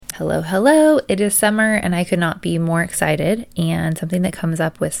Hello, hello. It is summer and I could not be more excited. And something that comes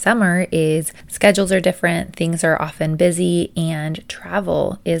up with summer is schedules are different, things are often busy, and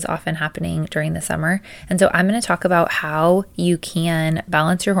travel is often happening during the summer. And so I'm going to talk about how you can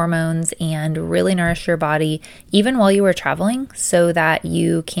balance your hormones and really nourish your body even while you are traveling so that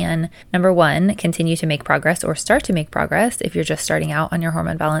you can, number one, continue to make progress or start to make progress if you're just starting out on your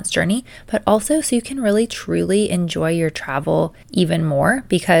hormone balance journey, but also so you can really truly enjoy your travel even more,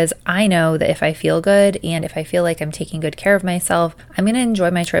 because I know that if I feel good and if I feel like I'm taking good care of myself, I'm going to enjoy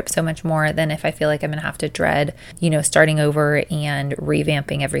my trip so much more than if I feel like I'm going to have to dread, starting over and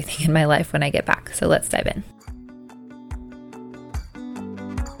revamping everything in my life when I get back. So let's dive in.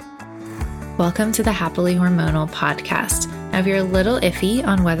 Welcome to the Happily Hormonal podcast. Now, if you're a little iffy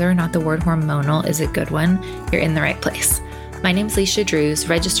on whether or not the word hormonal is a good one, you're in the right place. My name's Leisha Drews,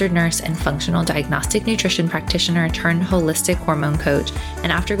 registered nurse and functional diagnostic nutrition practitioner turned holistic hormone coach.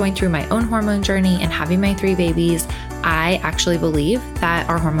 And after going through my own hormone journey and having my 3 babies, I actually believe that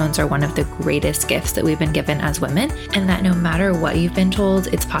our hormones are one of the greatest gifts that we've been given as women, and that no matter what you've been told,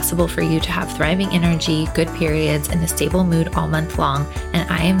 it's possible for you to have thriving energy, good periods, and a stable mood all month long. And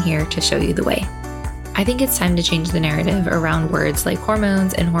I am here to show you the way. I think it's time to change the narrative around words like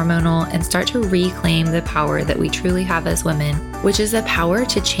hormones and hormonal and start to reclaim the power that we truly have as women, which is the power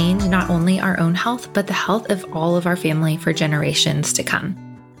to change not only our own health, but the health of all of our family for generations to come.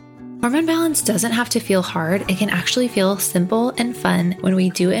 Hormone balance doesn't have to feel hard. It can actually feel simple and fun when we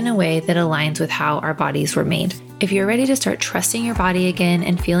do it in a way that aligns with how our bodies were made. If you're ready to start trusting your body again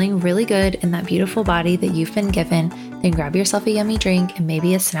and feeling really good in that beautiful body that you've been given, then grab yourself a yummy drink and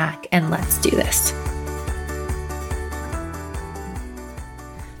maybe a snack, and let's do this.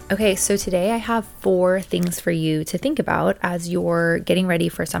 Okay, so today I have 4 things for you to think about as you're getting ready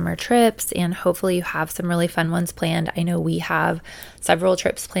for summer trips, and hopefully you have some really fun ones planned. I know we have several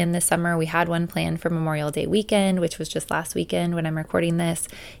trips planned this summer. We had one planned for Memorial Day weekend, which was just last weekend when I'm recording this,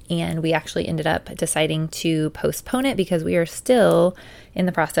 and we actually ended up deciding to postpone it because we are still in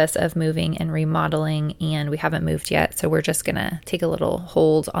the process of moving and remodeling, and we haven't moved yet. So we're just gonna take a little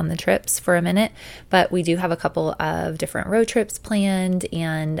hold on the trips for a minute, but we do have a couple of different road trips planned.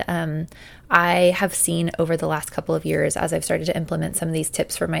 And I have seen over the last couple of years, as I've started to implement some of these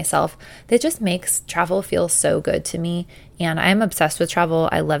tips for myself, that just makes travel feel so good to me. And I'm obsessed with travel.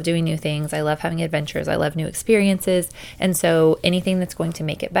 I love doing new things. I love having adventures. I love new experiences. And so anything that's going to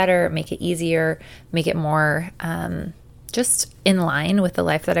make it better, make it easier, make it more just in line with the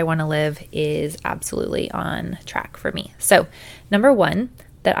life that I want to live is absolutely on track for me. So number 1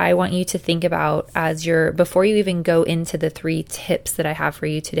 that I want you to think about before you even go into the 3 tips that I have for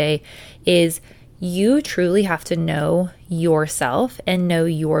you today is you truly have to know yourself and know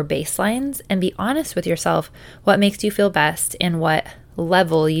your baselines and be honest with yourself what makes you feel best and what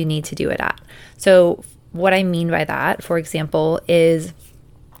level you need to do it at. So what I mean by that, for example, is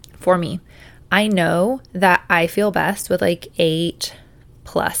for me, I know that I feel best with like 8+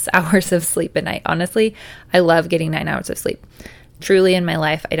 hours of sleep a night. Honestly, I love getting 9 hours of sleep. Truly in my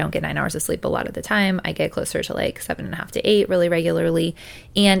life, I don't get 9 hours of sleep a lot of the time. I get closer to like 7.5 to 8 really regularly.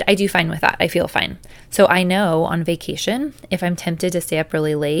 And I do fine with that. I feel fine. So I know on vacation, if I'm tempted to stay up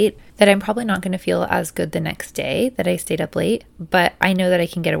really late, that I'm probably not going to feel as good the next day that I stayed up late, but I know that I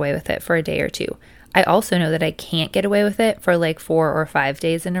can get away with it for a day or 2. I also know that I can't get away with it for like 4 or 5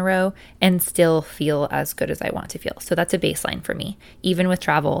 days in a row and still feel as good as I want to feel. So that's a baseline for me, even with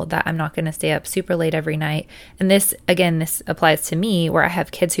travel, that I'm not going to stay up super late every night. And this applies to me where I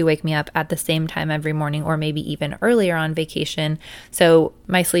have kids who wake me up at the same time every morning or maybe even earlier on vacation. So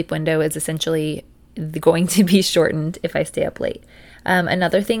my sleep window is essentially going to be shortened if I stay up late.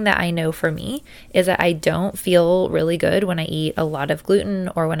 Another thing that I know for me is that I don't feel really good when I eat a lot of gluten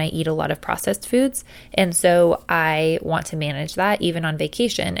or when I eat a lot of processed foods. And so I want to manage that even on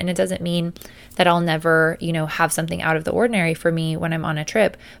vacation. And it doesn't mean that I'll never, have something out of the ordinary for me when I'm on a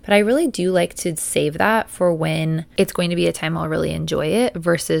trip. But I really do like to save that for when it's going to be a time I'll really enjoy it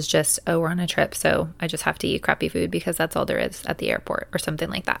versus just, we're on a trip, so I just have to eat crappy food because that's all there is at the airport or something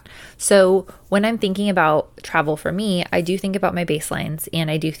like that. So when I'm thinking about travel for me, I do think about my baselines, and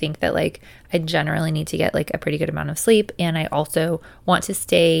I do think that I generally need to get a pretty good amount of sleep, and I also want to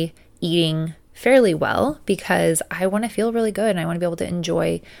stay eating fairly well because I want to feel really good and I want to be able to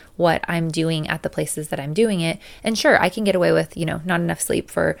enjoy what I'm doing at the places that I'm doing it. And sure, I can get away with, not enough sleep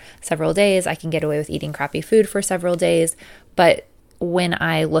for several days. I can get away with eating crappy food for several days, but when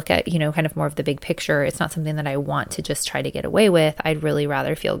I look at, kind of more of the big picture, it's not something that I want to just try to get away with. I'd really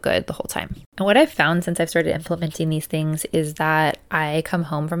rather feel good the whole time. And what I've found since I've started implementing these things is that I come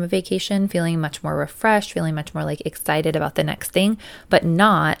home from a vacation feeling much more refreshed, feeling much more like excited about the next thing, but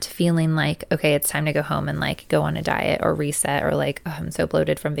not feeling like, okay, it's time to go home and like go on a diet or reset, or like, oh, I'm so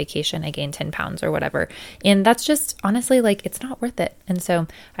bloated from vacation, I gained 10 pounds or whatever. And that's just honestly like, it's not worth it. And so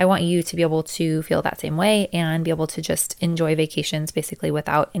I want you to be able to feel that same way and be able to just enjoy vacations basically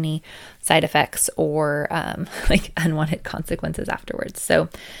without any side effects or like unwanted consequences afterwards. So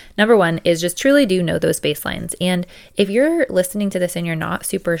number one is just truly do know those baselines. And if you're listening to this and you're not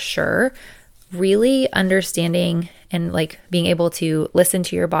super sure, really understanding and like being able to listen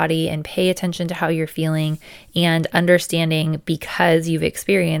to your body and pay attention to how you're feeling and understanding, because you've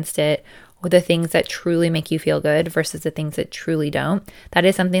experienced it, the things that truly make you feel good versus the things that truly don't. That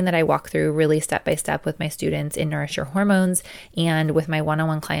is something that I walk through really step by step with my students in Nourish Your Hormones and with my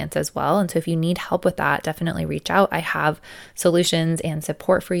one-on-one clients as well. And so if you need help with that, definitely reach out. I have solutions and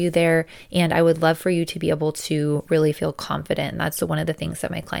support for you there. And I would love for you to be able to really feel confident. And that's one of the things that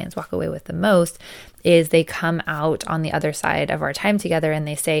my clients walk away with the most, is they come out on the other side of our time together and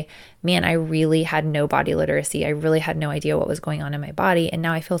they say, man, I really had no body literacy. I really had no idea what was going on in my body. And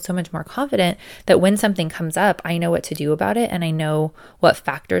now I feel so much more confident that when something comes up, I know what to do about it and I know what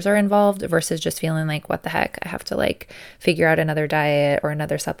factors are involved versus just feeling like, what the heck, I have to like figure out another diet or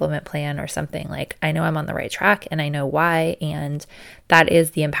another supplement plan or something. Like, I know I'm on the right track and I know why. And that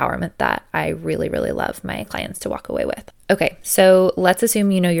is the empowerment that I really, really love my clients to walk away with. Okay, so let's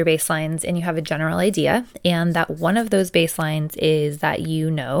assume you know your baselines and you have a general idea, and that one of those baselines is that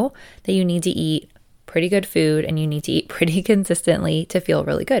you know that you need to eat pretty good food and you need to eat pretty consistently to feel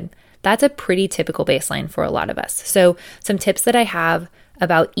really good. That's a pretty typical baseline for a lot of us. So some tips that I have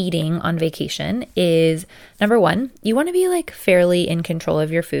about eating on vacation is, number one, you want to be like fairly in control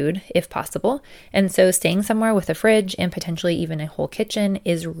of your food if possible. And so staying somewhere with a fridge and potentially even a whole kitchen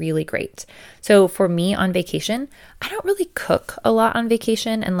is really great. So for me on vacation, I don't really cook a lot on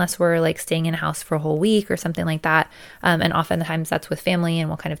vacation unless we're like staying in a house for a whole week or something like that. And oftentimes that's with family and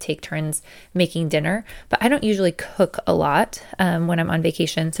we'll kind of take turns making dinner. But I don't usually cook a lot when I'm on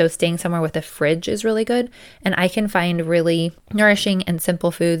vacation. So staying somewhere with a fridge is really good. And I can find really nourishing and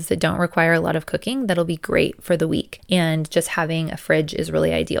simple foods that don't require a lot of cooking that'll be great for the week. And just having a fridge is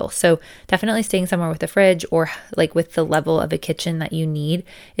really ideal. So definitely staying somewhere with a fridge or like with the level of a kitchen that you need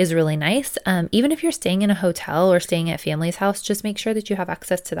is really nice. Even if you're staying in a hotel or staying at family's house, just make sure that you have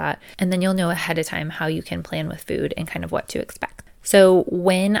access to that. And then you'll know ahead of time how you can plan with food and kind of what to expect. So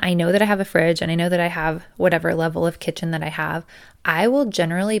when I know that I have a fridge and I know that I have whatever level of kitchen that I have, I will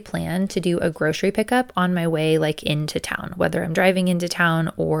generally plan to do a grocery pickup on my way like into town, whether I'm driving into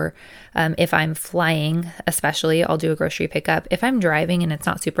town or if I'm flying, especially, I'll do a grocery pickup. If I'm driving and it's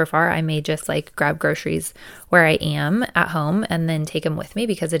not super far, I may just like grab groceries where I am at home and then take them with me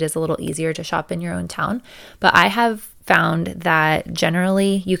because it is a little easier to shop in your own town. But I have found that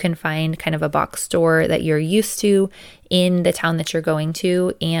generally you can find kind of a box store that you're used to in the town that you're going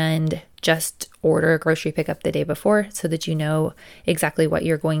to and just order a grocery pickup the day before so that you know exactly what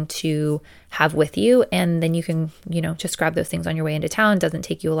you're going to have with you. And then you can, just grab those things on your way into town. It doesn't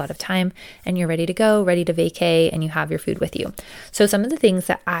take you a lot of time and you're ready to go, ready to vacay, and you have your food with you. So some of the things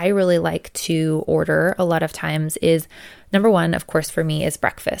that I really like to order a lot of times is, number one, of course, for me is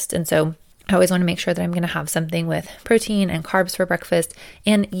breakfast. And so I always want to make sure that I'm going to have something with protein and carbs for breakfast.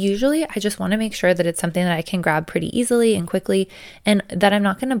 And usually I just want to make sure that it's something that I can grab pretty easily and quickly and that I'm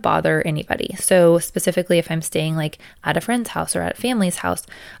not going to bother anybody. So specifically if I'm staying like at a friend's house or at family's house,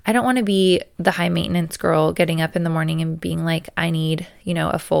 I don't want to be the high maintenance girl getting up in the morning and being like, I need,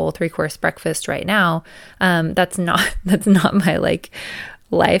 a full 3-course breakfast right now. That's not my like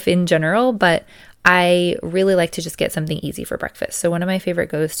life in general, but I really like to just get something easy for breakfast. So one of my favorite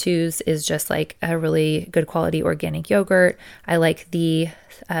go-tos is just like a really good quality organic yogurt. I like the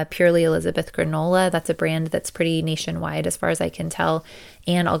Purely Elizabeth granola. That's a brand that's pretty nationwide as far as I can tell.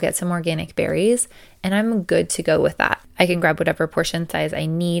 And I'll get some organic berries and I'm good to go with that. I can grab whatever portion size I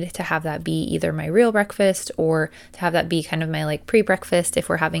need to have that be either my real breakfast or to have that be kind of my like pre-breakfast if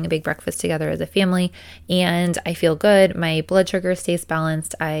we're having a big breakfast together as a family. And I feel good. My blood sugar stays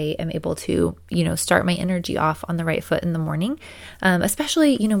balanced. I am able to, start my energy off on the right foot in the morning.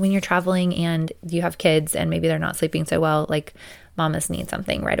 Especially, when you're traveling and you have kids and maybe they're not sleeping so well, like mamas need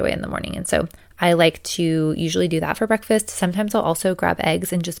something right away in the morning. And so I like to usually do that for breakfast. Sometimes I'll also grab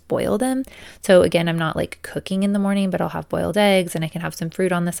eggs and just boil them. So again, I'm not like cooking in the morning, but I'll have boiled eggs and I can have some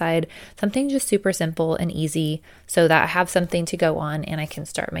fruit on the side, something just super simple and easy so that I have something to go on and I can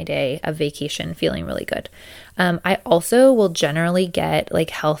start my day of vacation feeling really good. I also will generally get like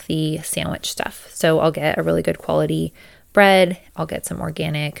healthy sandwich stuff. So I'll get a really good quality bread, I'll get some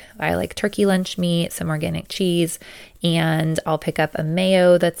organic, I like turkey lunch meat, some organic cheese, and I'll pick up a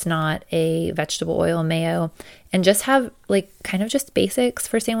mayo that's not a vegetable oil mayo, and just have like kind of just basics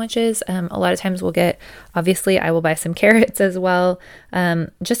for sandwiches. A lot of times we'll get, obviously I will buy some carrots as well,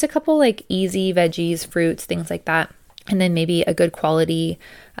 just a couple like easy veggies, fruits, things like that. And then maybe a good quality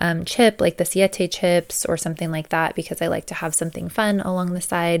chip like the Siete chips or something like that, because I like to have something fun along the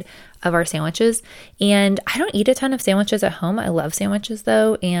side of our sandwiches. And I don't eat a ton of sandwiches at home. I love sandwiches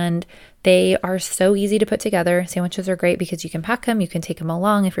though, and they are so easy to put together. Sandwiches are great because you can pack them, you can take them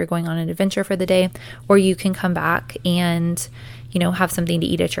along if you're going on an adventure for the day, or you can come back and have something to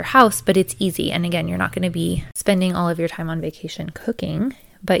eat at your house, but it's easy. And again, you're not going to be spending all of your time on vacation cooking,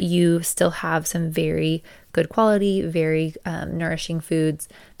 but you still have some very good quality, very nourishing foods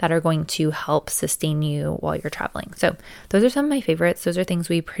that are going to help sustain you while you're traveling. So those are some of my favorites. Those are things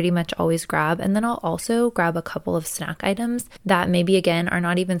we pretty much always grab. And then I'll also grab a couple of snack items that maybe, again, are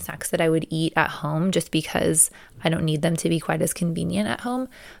not even snacks that I would eat at home just because I don't need them to be quite as convenient at home.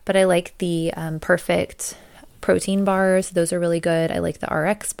 But I like the Perfect protein bars. Those are really good. I like the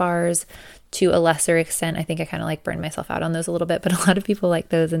RX bars. To a lesser extent, I think I kind of like burned myself out on those a little bit, but a lot of people like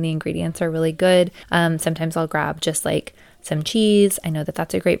those and the ingredients are really good. Sometimes I'll grab just like some cheese. I know that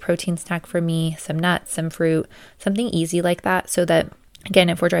that's a great protein snack for me, some nuts, some fruit, something easy like that, so that again,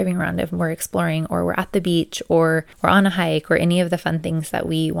 if we're driving around, if we're exploring or we're at the beach or we're on a hike or any of the fun things that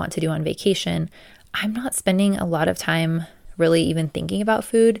we want to do on vacation, I'm not spending a lot of time really even thinking about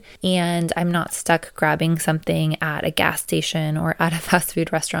food, and I'm not stuck grabbing something at a gas station or at a fast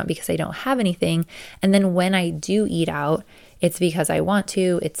food restaurant because I don't have anything. And then when I do eat out, it's because I want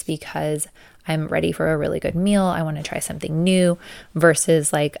to, it's because I'm ready for a really good meal. I want to try something new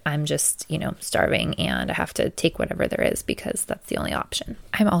versus like I'm just, starving and I have to take whatever there is because that's the only option.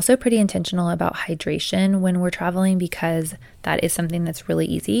 I'm also pretty intentional about hydration when we're traveling because that is something that's really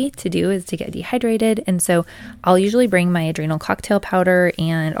easy to do, is to get dehydrated. And so I'll usually bring my adrenal cocktail powder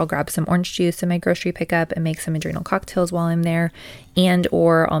and I'll grab some orange juice in my grocery pickup and make some adrenal cocktails while I'm there. And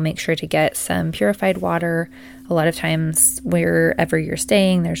or I'll make sure to get some purified water. A lot of times wherever you're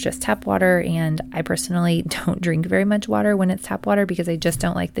staying, there's just tap water, and I personally don't drink very much water when it's tap water because I just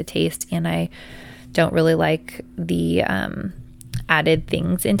don't like the taste and I don't really like the added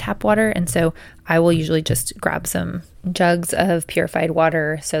things in tap water. And so I will usually just grab some jugs of purified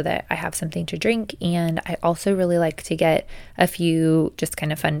water so that I have something to drink. And I also really like to get a few just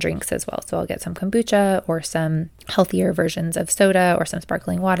kind of fun drinks as well. So I'll get some kombucha or some healthier versions of soda or some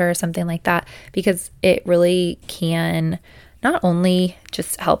sparkling water or something like that, because it really can not only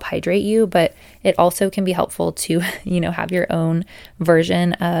just help hydrate you, but it also can be helpful to, have your own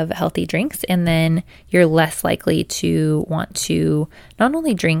version of healthy drinks. And then you're less likely to want to not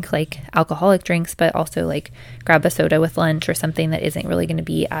only drink like alcoholic drinks, but also like grab a soda with lunch or something that isn't really going to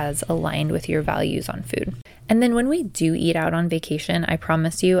be as aligned with your values on food. And then when we do eat out on vacation, I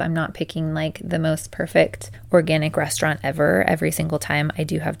promise you, I'm not picking like the most perfect organic restaurant ever every single time. I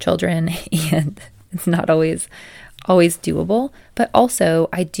do have children and it's not always doable, but also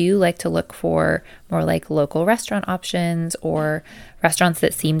I do like to look for more like local restaurant options or restaurants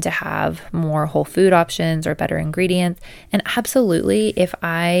that seem to have more whole food options or better ingredients. And absolutely, if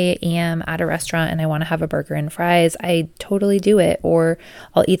I am at a restaurant and I want to have a burger and fries, I totally do it. Or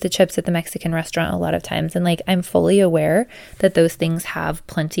I'll eat the chips at the Mexican restaurant a lot of times. And like, I'm fully aware that those things have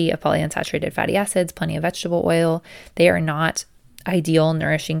plenty of polyunsaturated fatty acids, plenty of vegetable oil. They are not ideal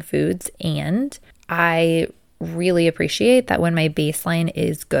nourishing foods. And I really appreciate that when my baseline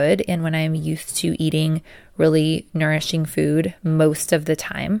is good and when I'm used to eating really nourishing food most of the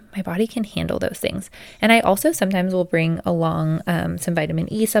time, my body can handle those things. And I also sometimes will bring along some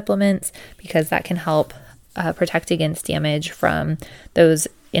vitamin E supplements because that can help protect against damage from those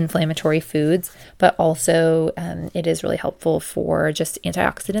inflammatory foods, but also it is really helpful for just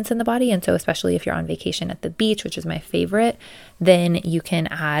antioxidants in the body. And so especially if you're on vacation at the beach, which is my favorite, then you can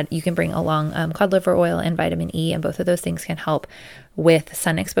bring along cod liver oil and vitamin E, and both of those things can help with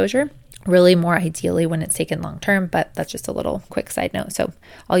sun exposure. really more ideally when it's taken long term, but that's just a little quick side note. So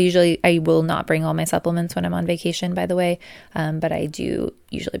I will not bring all my supplements when I'm on vacation, by the way, but I do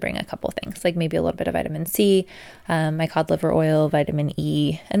usually bring a couple things, like maybe a little bit of vitamin C, my cod liver oil, vitamin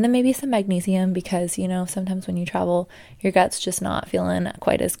E, and then maybe some magnesium because, sometimes when you travel, your gut's just not feeling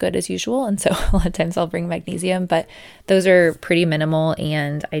quite as good as usual. And so a lot of times I'll bring magnesium, but those are pretty minimal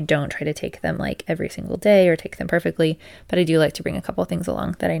and I don't try to take them like every single day or take them perfectly, but I do like to bring a couple things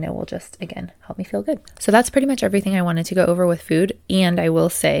along that I know will just, again, help me feel good. So that's pretty much everything I wanted to go over with food. And I will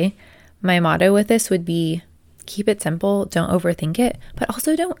say my motto with this would be keep it simple, don't overthink it, but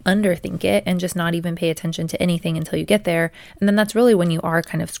also don't underthink it and just not even pay attention to anything until you get there. And then that's really when you are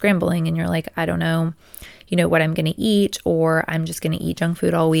kind of scrambling and you're like, I don't know, what I'm going to eat, or I'm just going to eat junk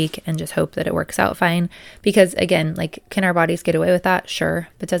food all week and just hope that it works out fine. Because again, like, can our bodies get away with that? Sure.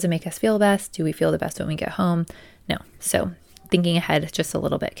 But does it make us feel best? Do we feel the best when we get home? No. So thinking ahead just a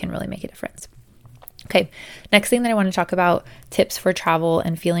little bit can really make a difference. Okay, next thing that I want to talk about, tips for travel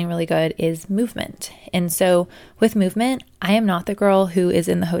and feeling really good, is movement. And so with movement, I am not the girl who is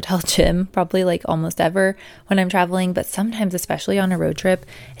in the hotel gym, probably like almost ever when I'm traveling, but sometimes, especially on a road trip,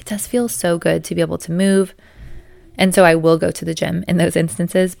 it does feel so good to be able to move. And so I will go to the gym in those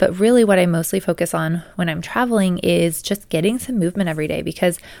instances, but really what I mostly focus on when I'm traveling is just getting some movement every day,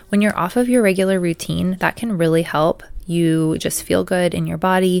 because when you're off of your regular routine, that can really help you just feel good in your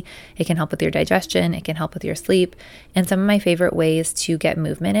body. It can help with your digestion. It can help with your sleep. And some of my favorite ways to get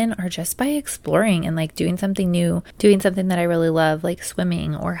movement in are just by exploring and like doing something new, doing something that I really love, like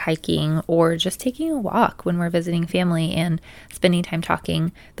swimming or hiking or just taking a walk when we're visiting family and spending time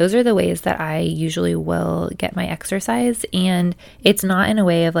talking. Those are the ways that I usually will get my exercise. And it's not in a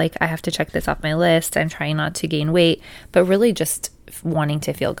way of like, I have to check this off my list, I'm trying not to gain weight, but really just wanting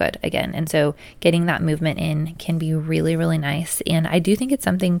to feel good again. And so getting that movement in can be really, really nice. And I do think it's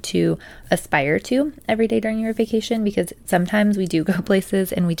something to aspire to every day during your vacation, because sometimes we do go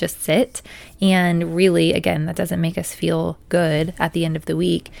places and we just sit, and really, again, that doesn't make us feel good at the end of the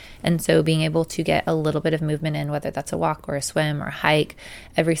week. And so being able to get a little bit of movement in, whether that's a walk or a swim or a hike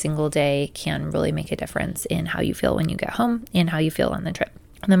every single day, can really make a difference in how you feel when you get home and how you feel on the trip.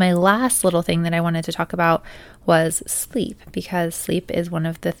 And then my last little thing that I wanted to talk about was sleep, because sleep is one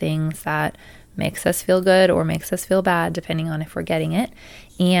of the things that makes us feel good or makes us feel bad, depending on if we're getting it.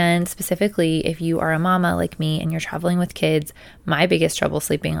 And specifically, if you are a mama like me and you're traveling with kids, my biggest trouble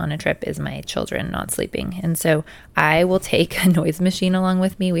sleeping on a trip is my children not sleeping. And so I will take a noise machine along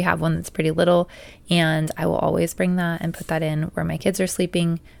with me. We have one that's pretty little, and I will always bring that and put that in where my kids are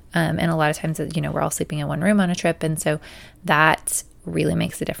sleeping. And a lot of times, we're all sleeping in one room on a trip. And so that really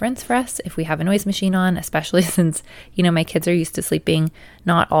makes a difference for us if we have a noise machine on, especially since, my kids are used to sleeping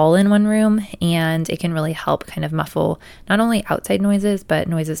not all in one room, and it can really help kind of muffle not only outside noises, but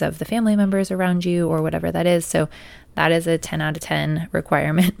noises of the family members around you or whatever that is. So that is a 10 out of 10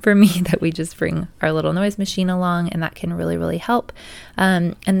 requirement for me, that we just bring our little noise machine along, and that can really, really help.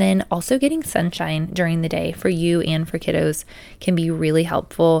 And then also getting sunshine during the day for you and for kiddos can be really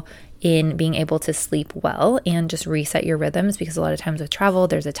helpful in being able to sleep well and just reset your rhythms, because a lot of times with travel,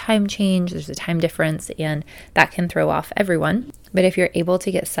 there's a time change, there's a time difference, and that can throw off everyone. But if you're able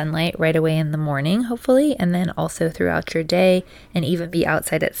to get sunlight right away in the morning, hopefully, and then also throughout your day, and even be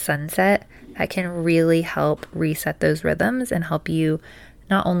outside at sunset, that can really help reset those rhythms and help you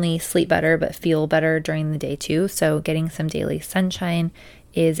not only sleep better, but feel better during the day too. So getting some daily sunshine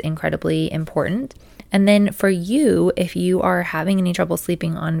is incredibly important. And then for you, if you are having any trouble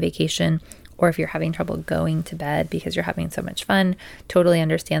sleeping on vacation, or if you're having trouble going to bed because you're having so much fun, totally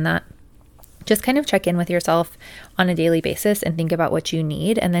understand that. Just kind of check in with yourself on a daily basis and think about what you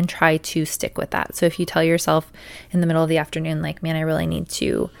need, and then try to stick with that. So if you tell yourself in the middle of the afternoon, like, man, I really need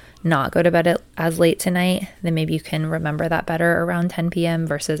to not go to bed as late tonight, then maybe you can remember that better around 10 p.m.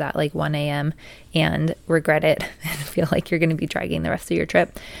 versus at like 1 a.m. and regret it and feel like you're going to be dragging the rest of your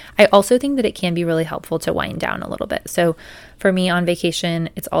trip. I also think that it can be really helpful to wind down a little bit. So for me on vacation,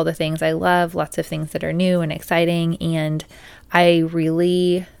 it's all the things I love, lots of things that are new and exciting, and I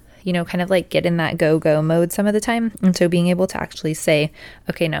really kind of like get in that go mode some of the time. And so being able to actually say,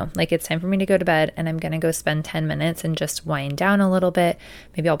 okay, no, like it's time for me to go to bed, and I'm going to go spend 10 minutes and just wind down a little bit.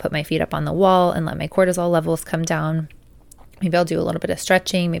 Maybe I'll put my feet up on the wall and let my cortisol levels come down. Maybe I'll do a little bit of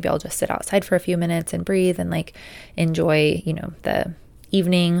stretching. Maybe I'll just sit outside for a few minutes and breathe and like enjoy, the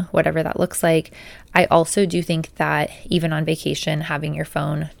evening, whatever that looks like. I also do think that even on vacation, having your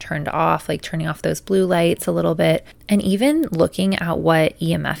phone turned off, like turning off those blue lights a little bit, and even looking at what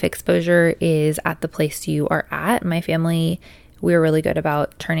EMF exposure is at the place you are at. My family we're really good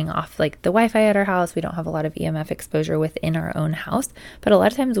about turning off like the Wi-Fi at our house. We don't have a lot of EMF exposure within our own house, but a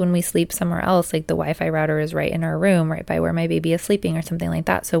lot of times when we sleep somewhere else, like the Wi-Fi router is right in our room, right by where my baby is sleeping or something like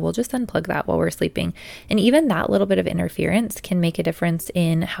that. So we'll just unplug that while we're sleeping. And even that little bit of interference can make a difference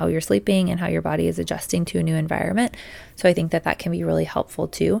in how you're sleeping and how your body is adjusting to a new environment. So I think that that can be really helpful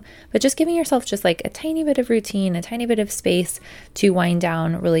too. But just giving yourself just like a tiny bit of routine, a tiny bit of space to wind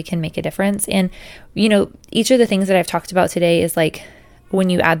down really can make a difference. And, each of the things that I've talked about today is like, when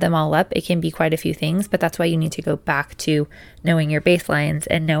you add them all up, it can be quite a few things, but that's why you need to go back to knowing your baselines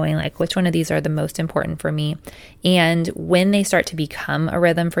and knowing like which one of these are the most important for me. And when they start to become a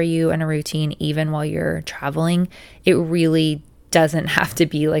rhythm for you and a routine, even while you're traveling, it really doesn't have to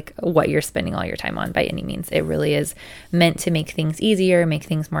be like what you're spending all your time on by any means. It really is meant to make things easier, make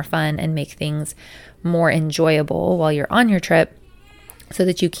things more fun, and make things more enjoyable while you're on your trip, so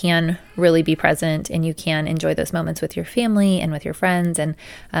that you can really be present and you can enjoy those moments with your family and with your friends and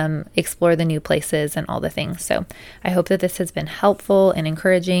explore the new places and all the things. So I hope that this has been helpful and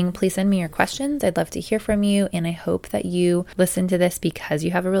encouraging. Please send me your questions. I'd love to hear from you. And I hope that you listen to this because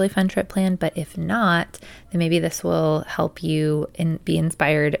you have a really fun trip planned. But if not, then maybe this will help you be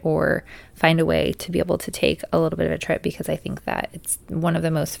inspired or find a way to be able to take a little bit of a trip, because I think that it's one of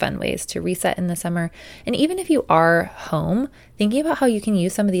the most fun ways to reset in the summer. And even if you are home, thinking about how you can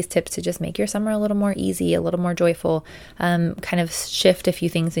use some of these tips to just make your summer a little more easy, a little more joyful, kind of shift a few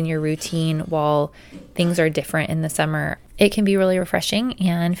things in your routine while things are different in the summer. It can be really refreshing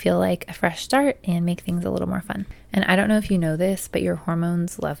and feel like a fresh start and make things a little more fun. And I don't know if you know this, but your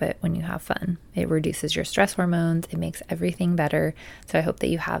hormones love it when you have fun. It reduces your stress hormones. It makes everything better. So I hope that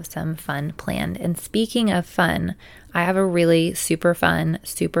you have some fun planned. And speaking of fun, I have a really super fun,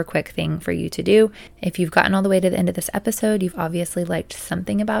 super quick thing for you to do. If you've gotten all the way to the end of this episode, you've obviously liked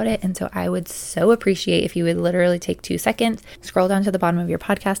something about it. And so I would so appreciate if you would literally take 2 seconds, scroll down to the bottom of your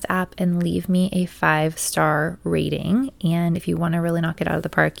podcast app and leave me a 5-star rating. And if you want to really knock it out of the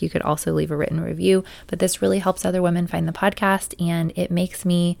park, you could also leave a written review. But this really helps other women find the podcast, and it makes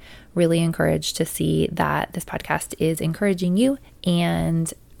me really encouraged to see that this podcast is encouraging you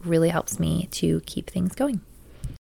and really helps me to keep things going.